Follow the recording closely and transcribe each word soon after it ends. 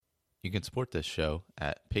You can support this show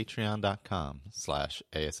at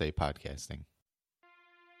patreon.com/ASA podcasting.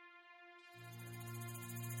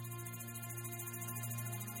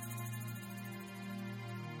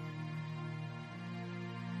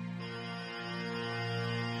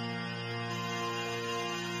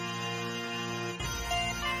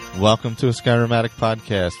 Welcome to a Skyrimatic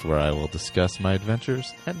podcast where I will discuss my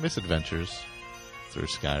adventures and misadventures through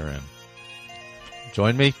Skyrim.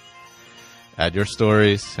 Join me. Add your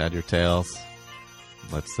stories, add your tales.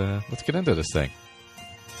 Let's get into this thing.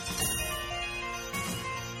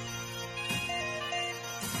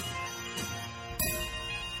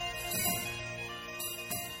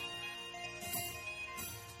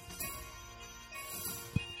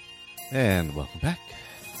 And welcome back.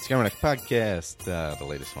 Skyrimatic podcast, the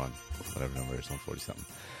latest one, whatever number it is, 140-something.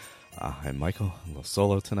 I'm Michael, a little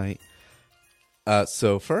solo tonight.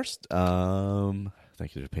 So first,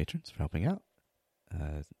 thank you to the patrons for helping out,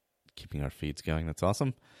 keeping our feeds going. That's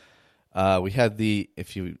awesome. We had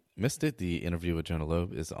if you missed it, the interview with Jonah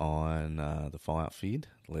Loeb is on the Fallout feed,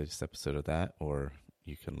 the latest episode of that, or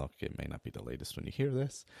you can look, it may not be the latest when you hear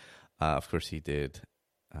this. Of course, he did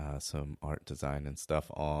some art design and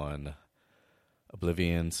stuff on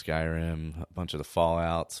Oblivion, Skyrim, a bunch of the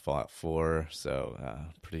Fallouts, Fallout 4. So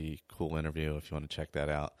pretty cool interview if you want to check that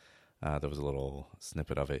out. There was a little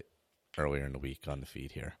snippet of it earlier in the week on the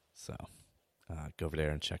feed here. So go over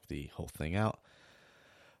there and check the whole thing out.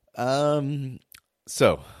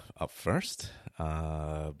 So up first,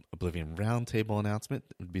 Oblivion Roundtable announcement.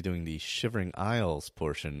 We'll be doing the Shivering Isles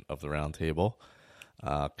portion of the Roundtable.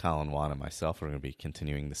 Colin, Juan, and myself are going to be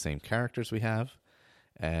continuing the same characters we have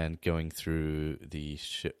and going through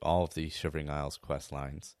all of the Shivering Isles quest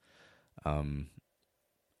lines.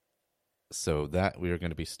 So that we are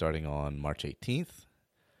going to be starting on March 18th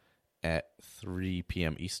at 3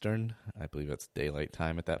 p.m. Eastern. I believe that's daylight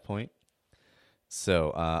time at that point. So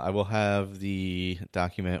I will have the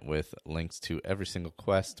document with links to every single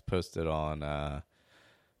quest posted on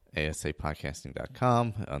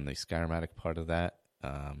asapodcasting.com on the Skyrimatic part of that.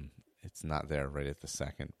 It's not there right at the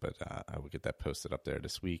second, but I will get that posted up there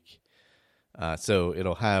this week. So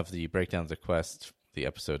it'll have the breakdown of the quest, the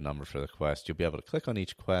episode number for the quest. You'll be able to click on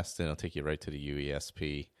each quest, and it'll take you right to the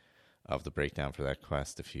UESP of the breakdown for that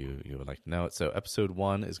quest if you would like to know it. So episode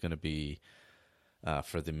 1 is going to be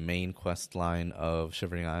for the main quest line of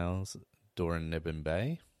Shivering Isles, Doran Nibbin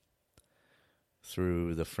Bay,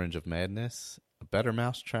 through the Fringe of Madness, a Better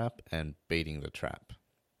Mousetrap, and Baiting the Trap.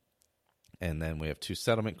 And then we have 2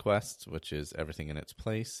 settlement quests, which is Everything in Its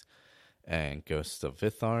Place and Ghosts of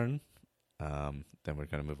Vitharn. Then we're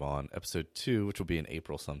going to move on. Episode 2, which will be in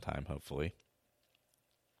April sometime, hopefully.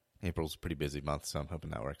 April's a pretty busy month, so I'm hoping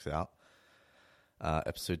that works out.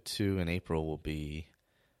 Episode 2 in April will be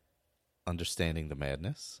Understanding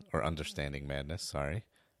Madness,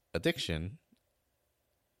 Addiction,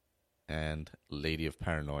 and Lady of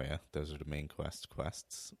Paranoia. Those are the main quest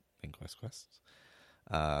quests.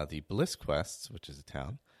 The Bliss quests, which is a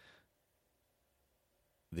town.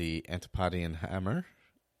 The Antipodean Hammer,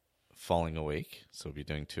 Falling Awake. So we'll be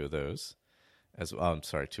doing 2 of those.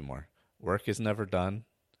 2 more. Work is Never Done.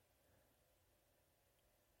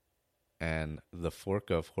 And the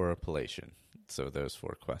Fork of Horripilation. So those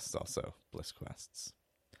 4 quests also, Bliss quests.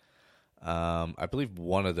 I believe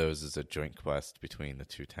one of those is a joint quest between the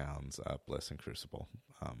 2 towns, Bliss and Crucible,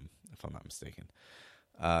 if I'm not mistaken.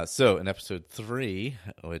 So in episode 3,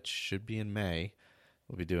 which should be in May,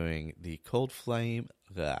 we'll be doing the Cold Flame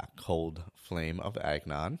of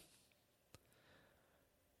Agnon,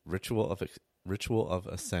 Ritual of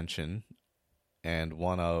Ascension, and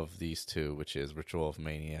one of these 2, which is Ritual of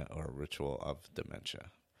Mania or Ritual of Dementia.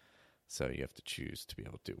 So you have to choose to be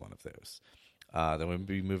able to do one of those. Then we'll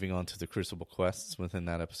be moving on to the Crucible quests within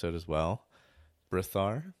that episode as well.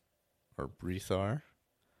 Brithar,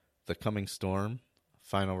 The Coming Storm,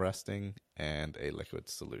 Final Resting, and a Liquid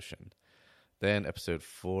Solution. Then episode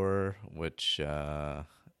 4, which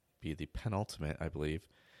be the penultimate, I believe,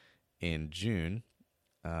 in June,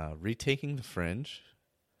 Retaking the Fringe,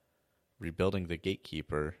 Rebuilding the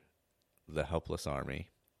Gatekeeper, The Helpless Army.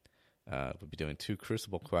 We'll be doing 2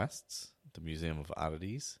 Crucible quests, the Museum of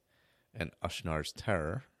Oddities, and Ushnar's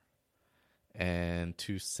Terror, and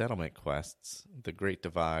 2 settlement quests, The Great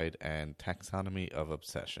Divide and Taxonomy of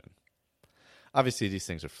Obsession. Obviously, these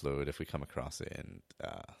things are fluid. If we come across it in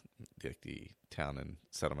the town and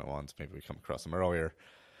settlement ones, maybe we come across them earlier.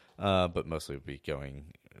 But mostly we'll be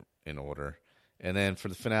going in order. And then for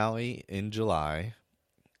the finale in July,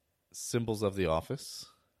 Symbols of the Office,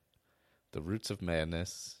 The Roots of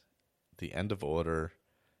Madness, The End of Order,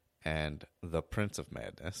 and the Prince of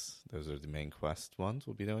Madness. Those are the main quest ones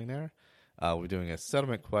we'll be doing there. We'll be doing a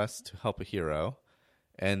settlement quest to help a hero.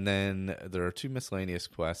 And then there are 2 miscellaneous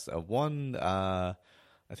quests. One I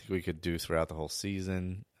think we could do throughout the whole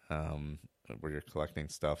season, where you're collecting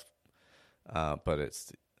stuff. But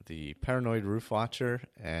it's the Paranoid Roof Watcher,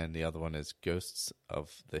 and the other one is Ghosts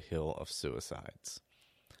of the Hill of Suicides.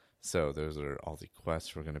 So those are all the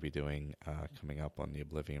quests we're going to be doing coming up on the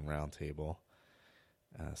Oblivion Roundtable,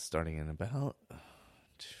 starting in about a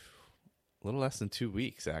little less than 2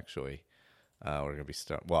 weeks, actually. We're going to be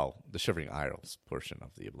the Shivering Isles portion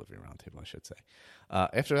of the Oblivion Roundtable, I should say.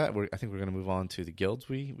 After that, I think we're going to move on to the guilds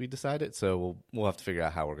we decided. So we'll have to figure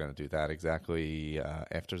out how we're going to do that exactly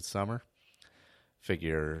after the summer.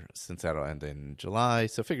 Figure, since that'll end in July,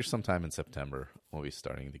 so figure sometime in September we'll be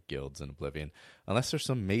starting the guilds in Oblivion. Unless there's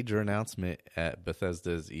some major announcement at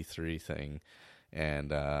Bethesda's E3 thing,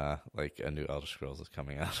 and like a new Elder Scrolls is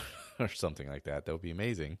coming out or something like that. That would be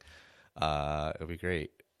amazing. It would be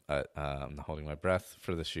great. I'm not holding my breath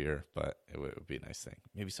for this year, but it would be a nice thing.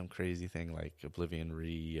 Maybe some crazy thing like Oblivion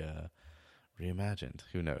reimagined.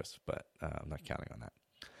 Who knows? But I'm not counting on that.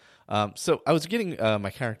 So I was getting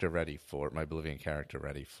my Oblivion character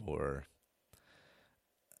ready for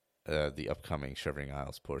the upcoming Shivering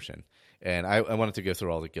Isles portion. And I wanted to go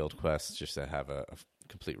through all the guild quests just to have a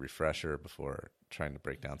complete refresher before trying to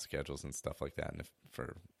break down schedules and stuff like that. And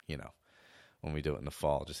when we do it in the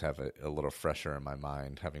fall, just have a little fresher in my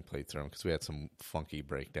mind, having played through them, because we had some funky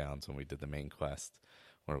breakdowns when we did the main quest,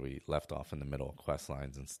 where we left off in the middle of quest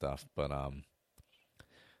lines and stuff. But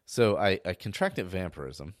so I contracted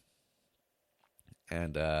vampirism,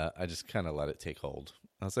 and I just kind of let it take hold.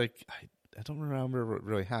 I was like, I don't remember what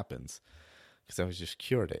really happens, because I was just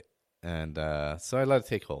cured it, and so I let it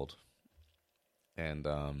take hold, and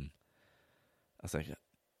I was like.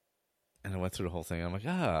 And I went through the whole thing. I'm like,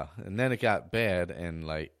 and then it got bad, and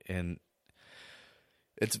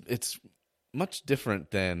it's much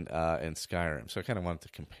different than in Skyrim. So I kind of wanted to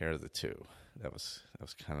compare the two. That was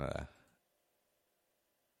kind of.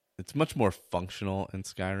 It's much more functional in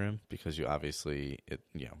Skyrim because you obviously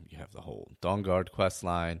you have the whole Dawnguard quest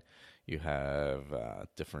line. You have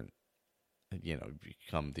different, you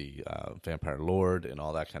become the vampire lord and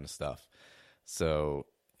all that kind of stuff. So.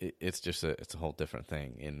 It's just it's a whole different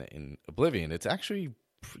thing. In Oblivion, it's actually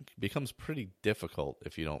becomes pretty difficult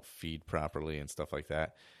if you don't feed properly and stuff like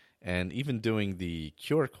that. And even doing the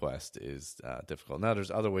cure quest is difficult. Now, there's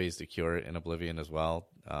other ways to cure it in Oblivion as well,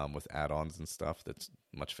 with add-ons and stuff that's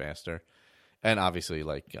much faster. And obviously,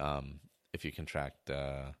 like if you contract,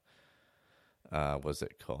 what's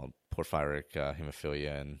it called, porphyric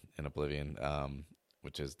hemophilia in Oblivion,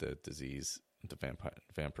 which is the disease, the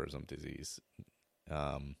vampirism disease.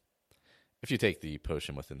 If you take the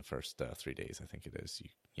potion within the first 3 days, I think it is,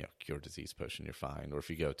 you cure disease potion, you're fine. Or if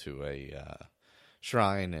you go to a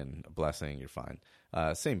shrine and a blessing, you're fine.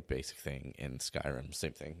 Same basic thing in Skyrim.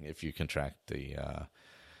 Same thing. If you contract the,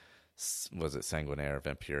 was it Sanguinaire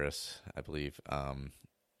Vampirus, I believe,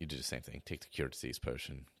 you do the same thing. Take the cure disease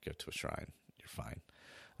potion, go to a shrine, you're fine.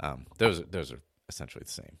 Those are essentially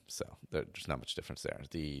the same. So there's not much difference there.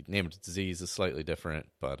 The name of the disease is slightly different,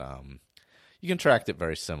 but you can track it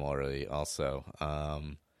very similarly also.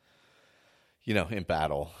 In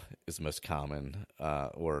battle is most common,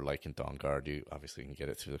 or like in Dawnguard, you obviously can get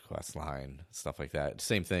it through the quest line, stuff like that.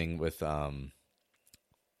 Same thing with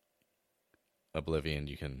Oblivion.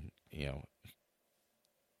 You can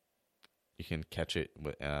catch it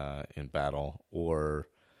in battle, or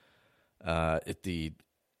not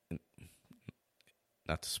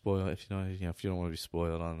to spoil, if you don't want to be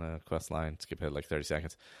spoiled on the quest line, skip ahead like 30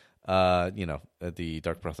 seconds. The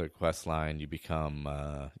Dark Brotherhood quest line, you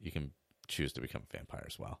become, you can choose to become a vampire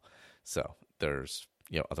as well. So there's,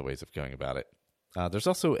 other ways of going about it. There's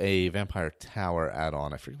also a Vampire Tower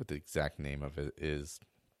add-on. I forget what the exact name of it is.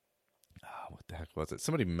 What the heck was it?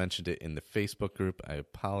 Somebody mentioned it in the Facebook group. I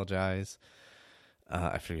apologize.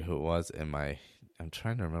 I forget who it was. I'm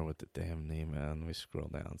trying to remember what the damn name is. Let me scroll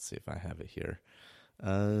down and see if I have it here.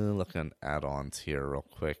 Look on add-ons here real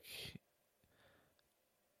quick.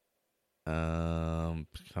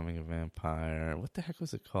 Becoming a vampire. What the heck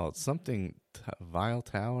was it called? Something Vile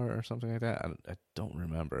Tower or something like that. I don't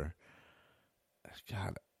remember.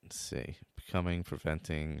 God, let's see. Becoming,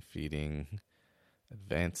 preventing, feeding,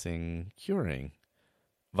 advancing, curing.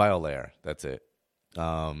 Vile Lair. That's it.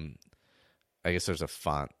 I guess there's a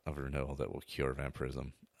font of renewal that will cure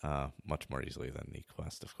vampirism much more easily than the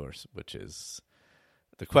quest, of course, which is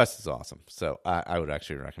the quest is awesome. So I would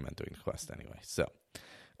actually recommend doing the quest anyway. So.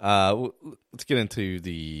 Let's get into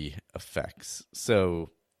the effects. So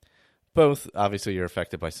both. Obviously, you're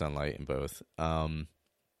affected by sunlight in both.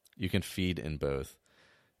 You can feed in both.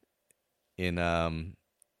 In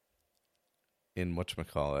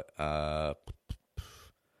whatchamacallit,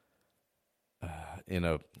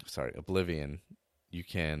 Oblivion, you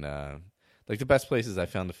can like the best places I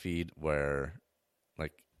found to feed were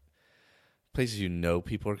like places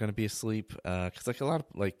people are going to be asleep, because like a lot of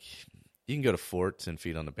like you can go to forts and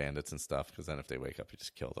feed on the bandits and stuff, because then if they wake up you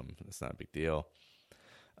just kill them, it's not a big deal.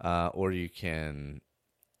 Or you can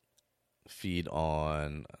feed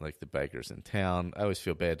on like the beggars in town. I always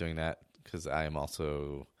feel bad doing that because I am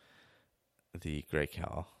also the gray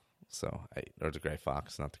cow. Or the gray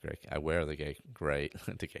fox, not the gray. I wear the the gray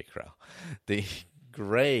crow, the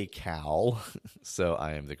gray cow. So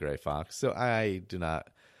I am the gray fox. So I do not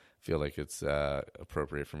feel like it's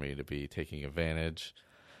appropriate for me to be taking advantage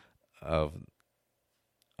of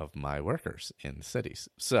my workers in the cities.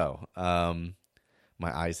 So my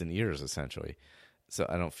eyes and ears, essentially. So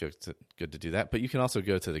I don't feel good to do that. But you can also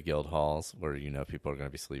go to the guild halls where people are going to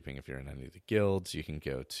be sleeping. If you're in any of the guilds, you can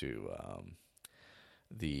go to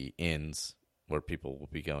the inns where people will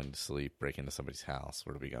be going to sleep, break into somebody's house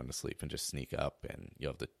where they'll be going to sleep, and just sneak up, and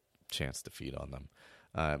you'll have the chance to feed on them.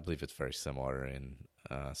 I believe it's very similar in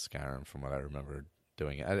Skyrim from what I remember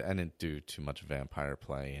doing. I didn't do too much vampire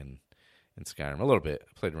play in Skyrim. A little bit.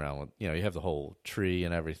 I played around with, you have the whole tree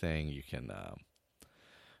and everything. You can,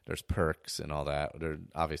 there's perks and all that. There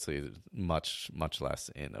obviously much, much less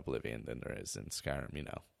in Oblivion than there is in Skyrim,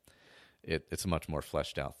 It's a much more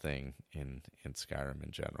fleshed out thing in Skyrim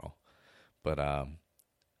in general. But,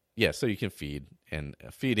 so you can feed. And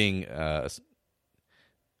feeding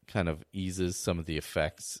kind of eases some of the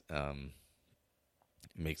effects,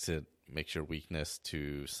 makes your weakness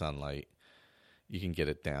to sunlight. You can get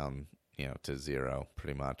it down, to 0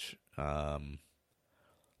 pretty much.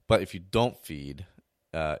 But if you don't feed,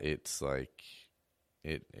 it's like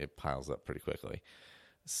it piles up pretty quickly.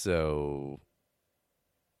 So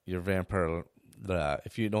your vampire,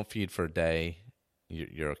 if you don't feed for a day,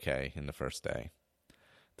 you're okay in the first day.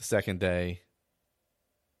 The second day,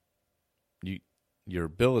 your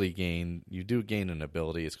ability gain, you do gain an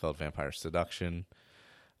ability. It's called Vampire Seduction,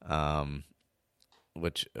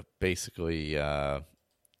 which basically, I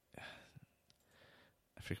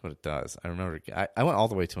forget what it does. I remember I went all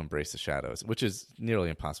the way to Embrace the Shadows, which is nearly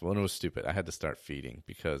impossible, and it was stupid. I had to start feeding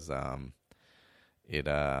because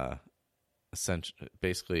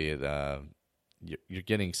you're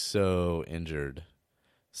getting so injured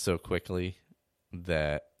so quickly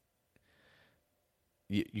that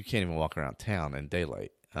you can't even walk around town in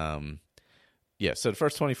daylight. So the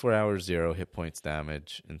first 24 hours, 0 hit points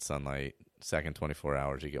damage in sunlight. Second 24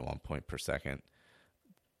 hours, you get 1 point per second.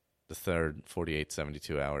 The third 48,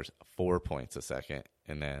 72 hours, 4 points a second.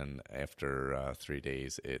 And then after 3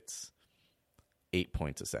 days, it's 8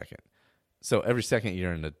 points a second. So every second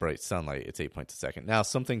you're in the bright sunlight, it's 8 points a second. Now,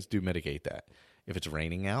 some things do mitigate that. If it's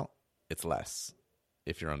raining out, it's less.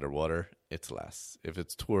 If you're underwater, it's less. If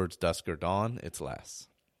it's towards dusk or dawn, it's less.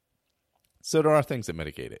 So there are things that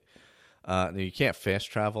mitigate it. You can't fast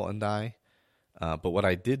travel and die. But what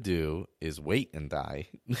I did do is wait and die.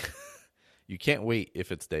 You can't wait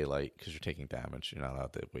if it's daylight because you're taking damage. You're not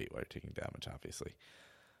allowed to wait while you're taking damage, obviously.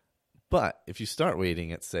 But if you start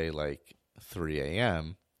waiting at, say, like 3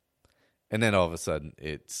 a.m., and then all of a sudden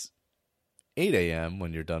it's 8 a.m.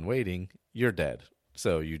 when you're done waiting, you're dead.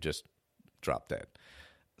 So you just drop dead.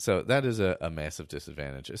 So that is a massive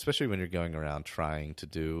disadvantage, especially when you're going around trying to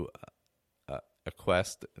do a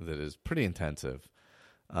quest that is pretty intensive.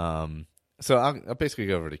 So I'll basically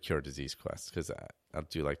go over to Cure Disease quests because I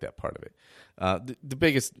do like that part of it. The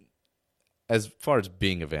biggest, as far as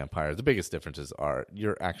being a vampire, the biggest differences are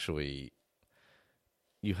you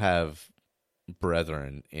have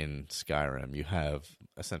brethren in Skyrim. You have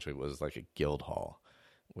essentially what is like a guild hall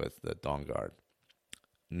with the Dawnguard.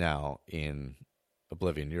 Now in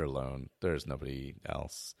Oblivion, you're alone. There's nobody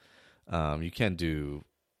else.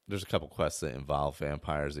 There's a couple quests that involve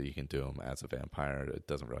vampires that you can do them as a vampire. It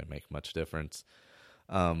doesn't really make much difference.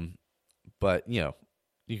 But, you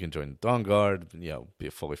can join the Dawnguard, be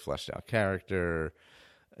a fully fleshed out character.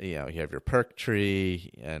 You have your perk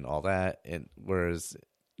tree and all that. And whereas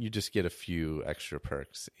you just get a few extra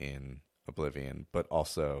perks in Oblivion, but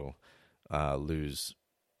also lose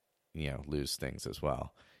things as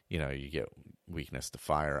well. You get weakness to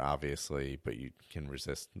fire, obviously, but you can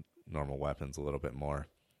resist normal weapons a little bit more.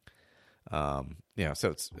 So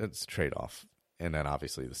it's a trade-off. And then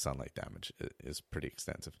obviously the sunlight damage is pretty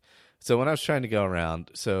extensive. So when I was trying to go around,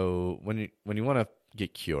 so when you want to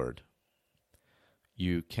get cured,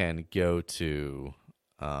 you can go to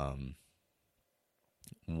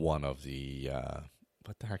one of the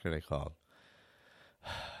what the heck are they called?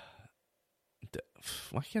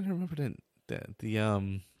 Why can't I remember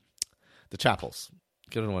the chapels?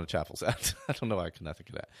 Go to one of the chapels. I don't know why I could not think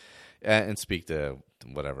of that. And speak to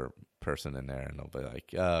whatever person in there, and they'll be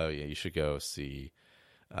like, "Oh yeah, you should go see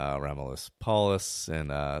Romulus Paulus,"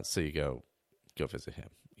 and so you go visit him.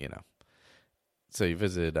 You know, so you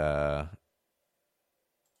visit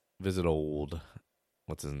old,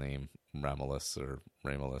 what's his name, Romulus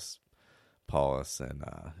Paulus, and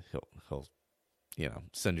he'll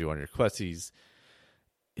send you on your quest.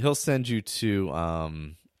 He'll send you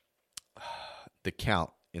to the Count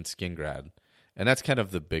in Skingrad, and that's kind of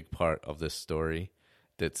the big part of this story.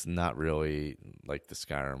 That's not really like the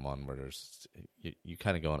Skyrim one, where you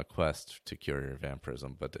kind of go on a quest to cure your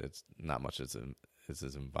vampirism, but it's not much is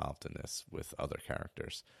involved in this with other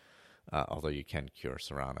characters. Although you can cure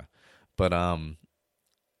Serana, but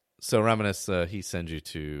so Raminus he sends you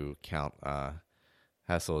to Count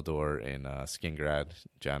Hasseldor in Skingrad,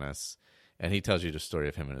 Janus. And he tells you the story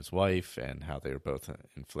of him and his wife and how they were both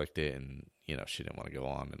inflicted, and she didn't want to go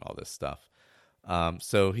on and all this stuff.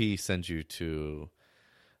 So he sends you to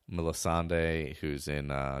Melisande, who's in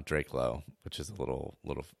Drakelow, which is a little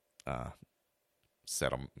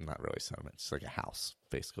settlement, not really settlement, it's like a house,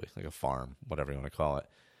 basically, like a farm, whatever you want to call it.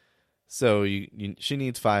 So she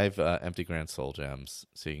needs 5 empty Grand Soul Gems,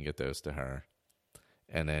 so you can get those to her.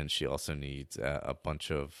 And then she also needs a bunch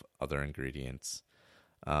of other ingredients.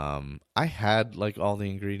 I had like all the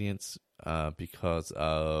ingredients because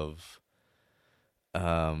of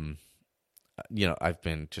I've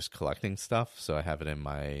been just collecting stuff, so I have it in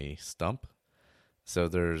my stump. So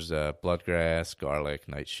there's bloodgrass, garlic,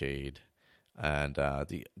 nightshade, and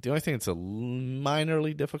the only thing that's a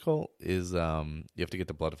minorly difficult is you have to get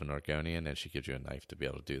the blood of an Argonian, and she gives you a knife to be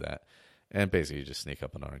able to do that. And basically, you just sneak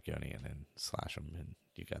up an Argonian and slash them, and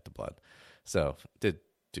you got the blood. So did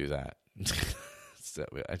do that. So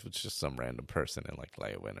it was just some random person in like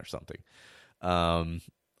Leyawiin or something. I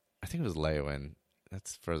think it was Leyawiin.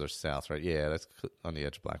 That's further south, right? Yeah, that's on the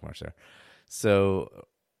edge of Black Marsh there. So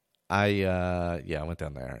I went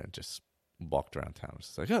down there and just walked around town. I was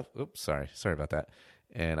just like, oh, oops, sorry about that.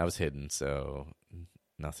 And I was hidden, so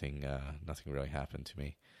nothing really happened to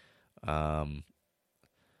me. And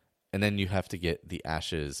then you have to get the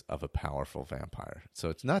ashes of a powerful vampire. So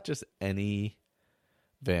it's not just any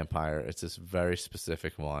vampire. It's this very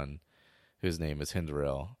specific one whose name is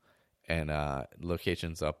Hindaril, and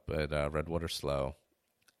location's up at Redwater Slough.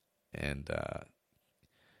 And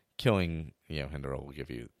killing Hindaril will give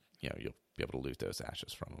you you'll be able to loot those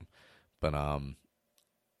ashes from him. But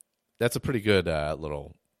that's a pretty good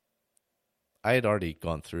little. I had already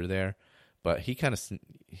gone through there, but he kind of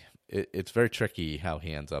it's very tricky how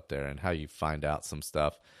he ends up there and how you find out some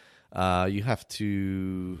stuff. You have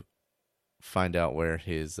to find out where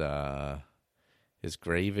his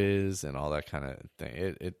grave is and all that kind of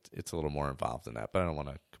thing. It's a little more involved than that, but I don't want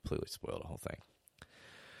to completely spoil the whole thing.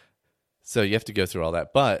 So you have to go through all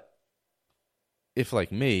that. But if,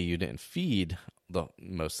 like me, you didn't feed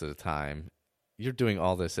most of the time, you're doing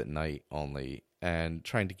all this at night only and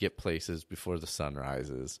trying to get places before the sun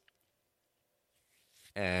rises.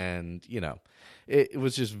 And, it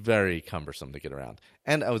was just very cumbersome to get around.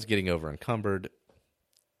 And I was getting over encumbered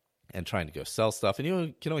and trying to go sell stuff. And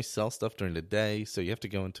you can only sell stuff during the day, so you have to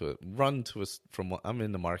go I'm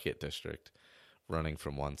in the market district, running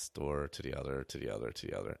from one store to the other,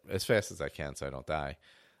 as fast as I can so I don't die.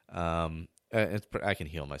 I can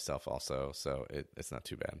heal myself also, so it's not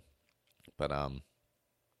too bad. But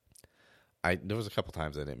there was a couple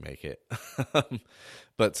times I didn't make it.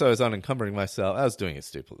 But so I was unencumbering myself. I was doing it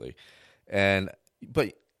stupidly.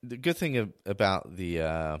 But the good thing about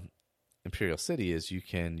the Imperial City is you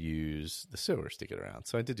can use the sewers to get around.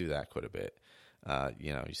 So I did do that quite a bit.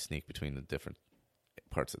 You sneak between the different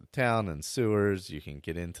parts of the town and sewers. You can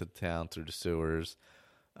get into the town through the sewers.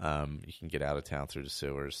 You can get out of town through the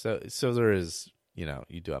sewers. So there is,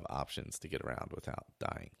 you do have options to get around without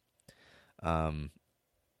dying.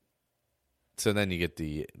 So then you get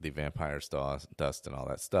the vampire's dust and all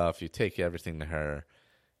that stuff. You take everything to her,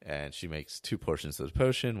 and she makes 2 portions of the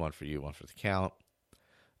potion, one for you, one for the Count.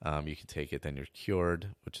 You can take it, then you're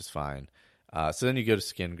cured, which is fine. So then you go to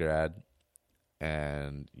Skingrad,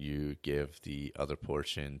 and you give the other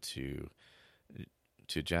portion to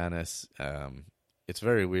Janus. It's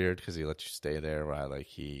very weird because he lets you stay there while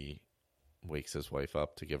he wakes his wife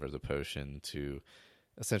up to give her the potion to.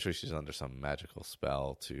 Essentially, she's under some magical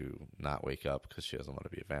spell to not wake up because she doesn't want to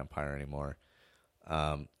be a vampire anymore.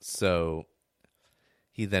 So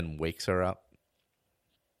he then wakes her up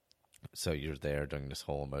So you're there during this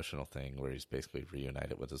whole emotional thing where he's basically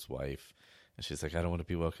reunited with his wife, and she's like, "I don't want to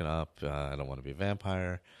be woken up. I don't want to be a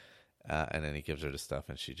vampire." And then he gives her the stuff,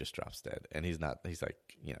 and she just drops dead. And he's not. He's like,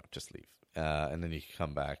 just leave. And then you can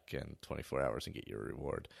come back in 24 hours and get your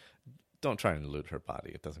reward. Don't try and loot her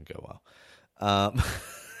body; it doesn't go well.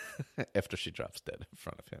 After she drops dead in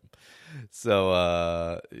front of him.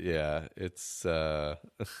 So yeah, it's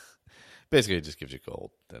basically it just gives you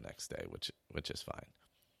gold the next day, which is fine.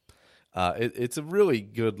 It's a really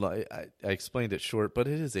good. I explained it short, but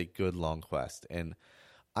it is a good long quest, and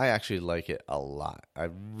I actually like it a lot. I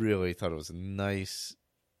really thought it was a nice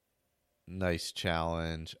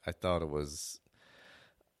challenge. I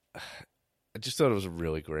just thought it was a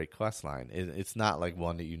really great quest line. It's not like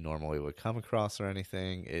one that you normally would come across or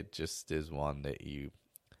anything. It just is one that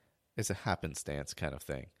it's a happenstance kind of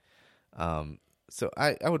thing. So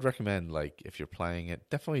I would recommend, like, if you're playing it,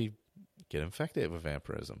 definitely get infected with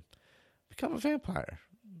vampirism. Become a vampire.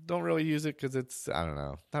 Don't really use it because it's, I don't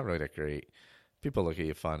know, not really that great. People look at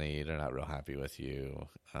you funny. They're not real happy with you.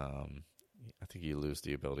 I think you lose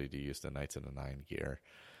the ability to use the Knights of the Nine gear,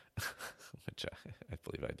 which I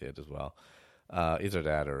believe I did as well. Either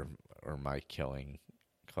that or my killing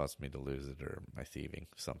caused me to lose it, or my thieving,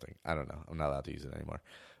 something. I don't know. I'm not allowed to use it anymore.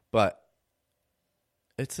 But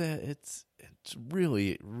it's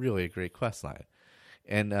really, really a great quest line.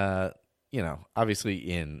 And obviously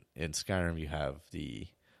in Skyrim you have the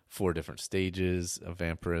 4 different stages of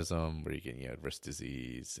vampirism where you can risk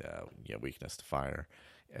disease, weakness to fire,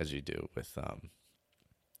 as you do with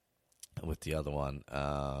the other one.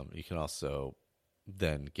 You can also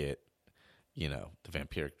then get the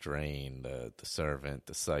vampiric drain, the servant,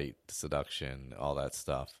 the sight, the seduction, all that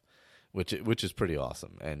stuff, which is pretty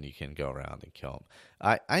awesome. And you can go around and kill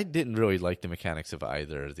them. I didn't really like the mechanics of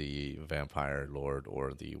either the vampire lord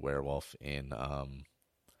or the werewolf in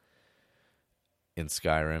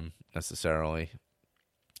Skyrim necessarily.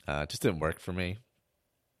 It just didn't work for me.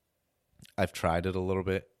 I've tried it a little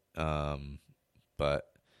bit, but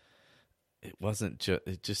it wasn't I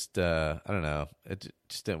don't know. It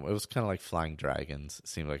just didn't. It was kind of like flying dragons. It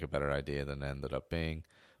seemed like a better idea than it ended up being.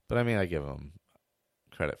 But I mean, I give them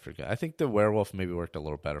credit for good. I think the werewolf maybe worked a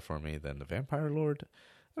little better for me than the vampire lord.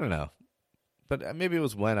 I don't know. But maybe it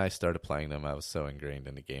was when I started playing them, I was so ingrained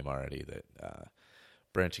in the game already that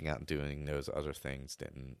branching out and doing those other things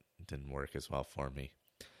didn't work as well for me.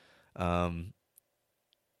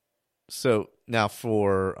 So now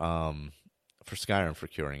for Skyrim, for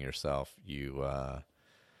curing yourself, you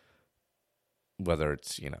whether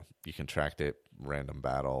it's you contract it random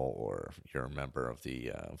battle or you're a member of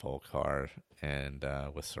the Volkar and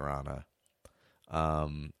with Serana,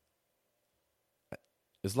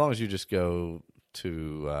 as long as you just go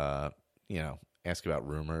to ask about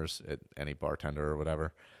rumors at any bartender or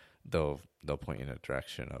whatever, they'll point you in a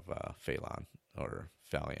direction of Phelan or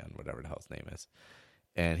Phalion, whatever the hell his name is,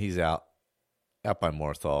 and he's out by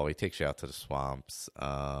Morthal. He takes you out to the swamps.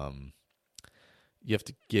 You have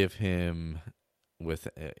to give him with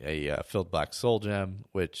a filled black soul gem,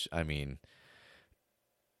 which, I mean,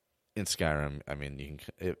 in Skyrim, I mean, you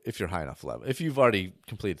can, if you're high enough level, if you've already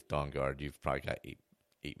completed Dawnguard, you've probably got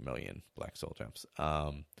 8 million black soul gems.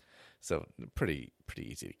 So pretty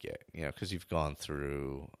easy to get, because you've gone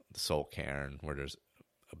through the Soul Cairn where there's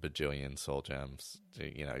a bajillion soul gems.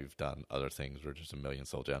 You've done other things where there's a million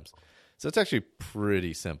soul gems. So it's actually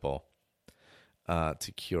pretty simple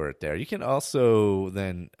to cure it there. You can also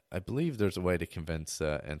then, I believe there's a way to convince,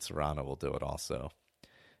 and Serana will do it also,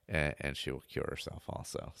 and she will cure herself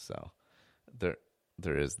also. So there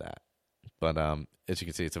is that. But as you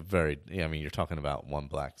can see, it's a very, you're talking about 1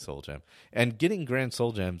 black soul gem. And getting grand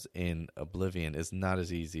soul gems in Oblivion is not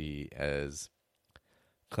as easy as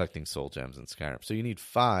collecting soul gems in Skyrim. So you need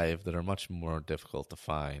 5 that are much more difficult to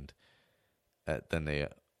find than they,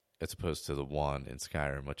 as opposed to the 1 in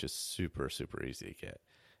Skyrim, which is super, super easy to get.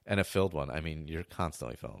 And a filled one, I mean, you're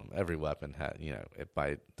constantly filling them. Every weapon has,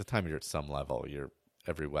 by the time you're at some level,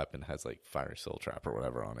 every weapon has like Fiery Soul Trap or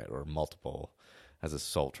whatever on it, or multiple has a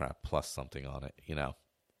Soul Trap plus something on it,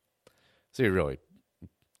 So you're really,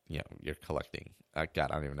 you're collecting. I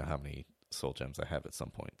don't even know how many soul gems I have at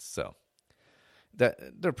some point. So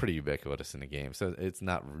they're pretty ubiquitous in the game. So it's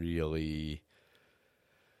not really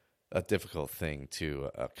a difficult thing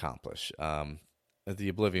to accomplish. The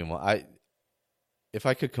Oblivion one, if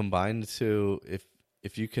I could combine the two,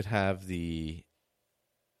 if you could have the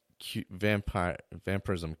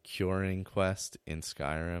vampirism curing quest in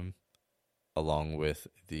Skyrim, along with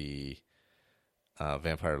the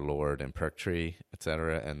Vampire Lord and Perk Tree,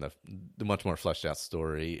 etc., and the much more fleshed out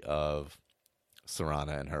story of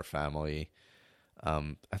Serana and her family,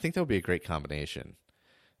 I think that would be a great combination.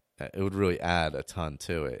 It would really add a ton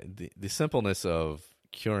to it. The simpleness of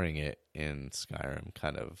curing it in Skyrim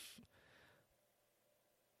kind of,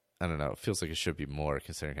 I don't know, it feels like it should be more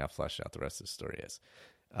considering how fleshed out the rest of the story is.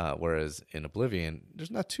 Whereas in Oblivion,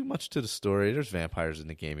 there's not too much to the story. There's vampires in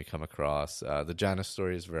the game you come across. The Janus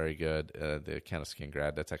story is very good. The Account of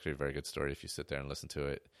Skingrad, that's actually a very good story if you sit there and listen to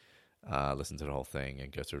it, listen to the whole thing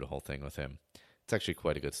and go through the whole thing with him. It's actually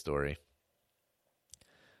quite a good story.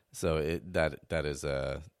 So that is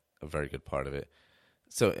a very good part of it.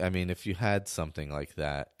 So, I mean, if you had something like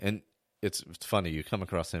that, and it's funny, you come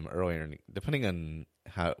across him earlier, and depending on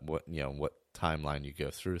what timeline you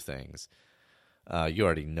go through things, you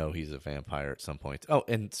already know he's a vampire at some point. Oh,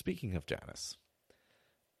 and speaking of Janus,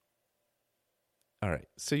 all right,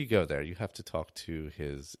 so you go there. You have to talk to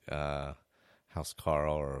his House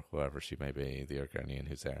Carl or whoever she may be, the Argonian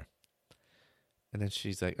who's there. And then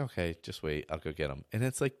she's like, okay, just wait, I'll go get him. And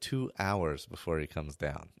it's like 2 hours before he comes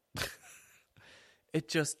down. It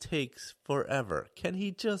just takes forever. Can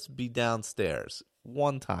he just be downstairs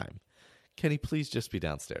one time? Can he please just be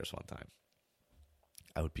downstairs one time?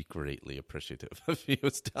 I would be greatly appreciative if he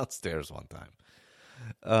was downstairs one time.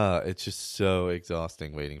 It's just so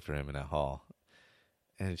exhausting waiting for him in that hall.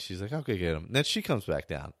 And she's like, okay, get him. And then she comes back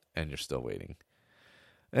down, and you're still waiting.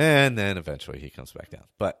 And then eventually he comes back down.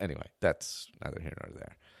 But anyway, that's neither here nor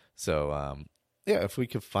there. So, yeah, if we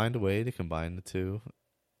could find a way to combine the two,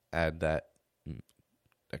 add that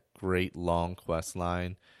great long quest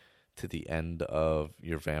line to the end of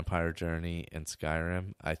your vampire journey in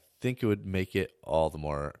Skyrim, I think it would make it all the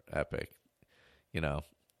more epic. You know,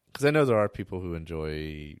 because I know there are people who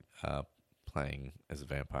enjoy playing as a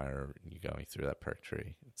vampire, you going through that perk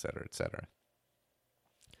tree, et cetera, et cetera.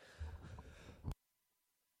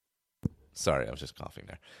 Sorry, I was just coughing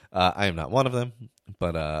there. I am not one of them,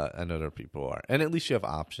 but I know there are people who are. And at least you have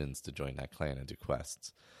options to join that clan and do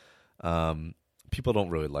quests. People don't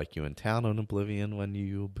really like you in town on Oblivion when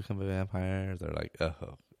you become a vampire. They're like,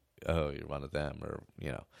 oh, you're one of them, or,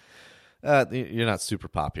 you know. You're not super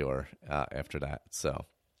popular after that, so.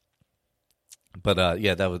 But,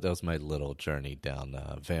 yeah, that was my little journey down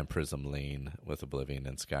Vampirism Lane with Oblivion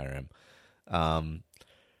and Skyrim.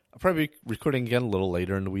 I'll probably be recording again a little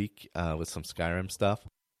later in the week with some Skyrim stuff.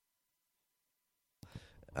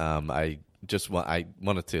 I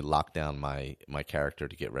wanted to lock down my character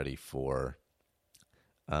to get ready for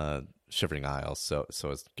Shivering Isles, so I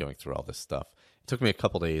was going through all this stuff. It took me a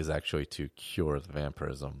couple days actually to cure the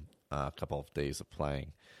vampirism, a couple of days of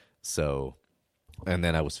playing. So, and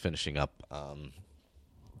then I was finishing up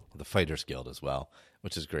the Fighters Guild as well,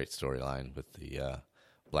 which is a great storyline with the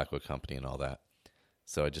Blackwood Company and all that.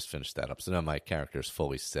 So I just finished that up. So now my character is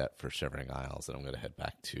fully set for Shivering Isles, and I'm going to head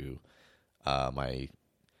back to my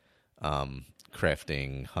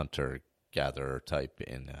crafting, hunter, gatherer type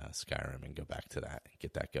in Skyrim and go back to that and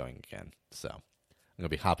get that going again. So I'm going to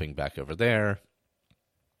be hopping back over there,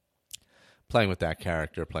 playing with that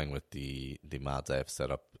character, playing with the mods I have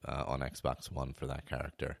set up on Xbox One for that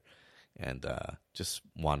character, and just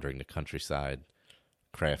wandering the countryside,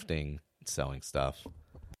 crafting, selling stuff.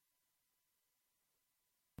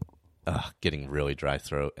 Getting really dry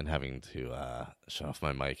throat and having to shut off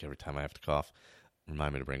my mic every time I have to cough.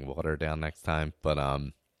 Remind me to bring water down next time. But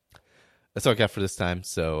that's all I got for this time.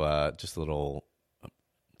 So just a little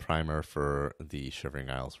primer for the Shivering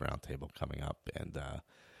Isles Roundtable coming up. And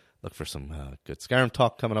look for some good Skyrim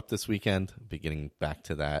talk coming up this weekend. Be getting back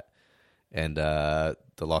to that. And the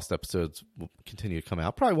Lost episodes will continue to come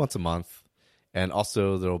out probably once a month. And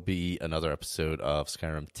also, there will be another episode of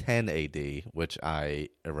Skyrim 10 AD, which I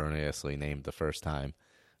erroneously named the first time,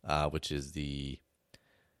 which is the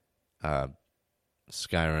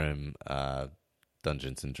Skyrim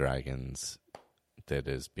Dungeons and Dragons that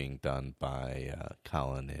is being done by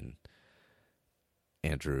Colin and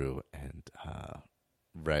Andrew and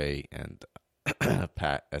Ray and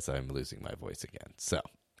Pat, as I'm losing my voice again. So,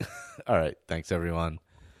 all right. Thanks, everyone.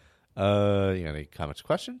 You got any comments,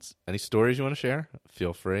 questions, any stories you want to share?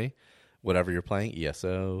 Feel free. Whatever you're playing,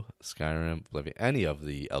 ESO, Skyrim, Oblivion, any of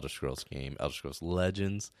the Elder Scrolls game, Elder Scrolls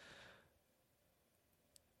Legends.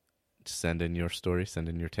 Send in your story, send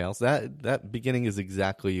in your tales. That beginning is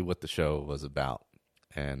exactly what the show was about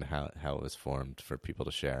and how it was formed for people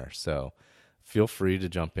to share. So feel free to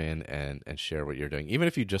jump in and share what you're doing. Even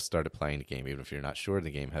if you just started playing the game, even if you're not sure of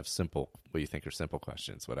the game, have what you think are simple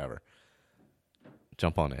questions, whatever.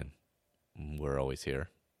 Jump on in. We're always here.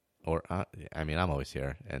 Or, I'm always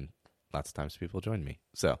here. And lots of times people join me.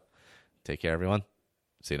 So, take care, everyone.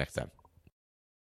 See you next time.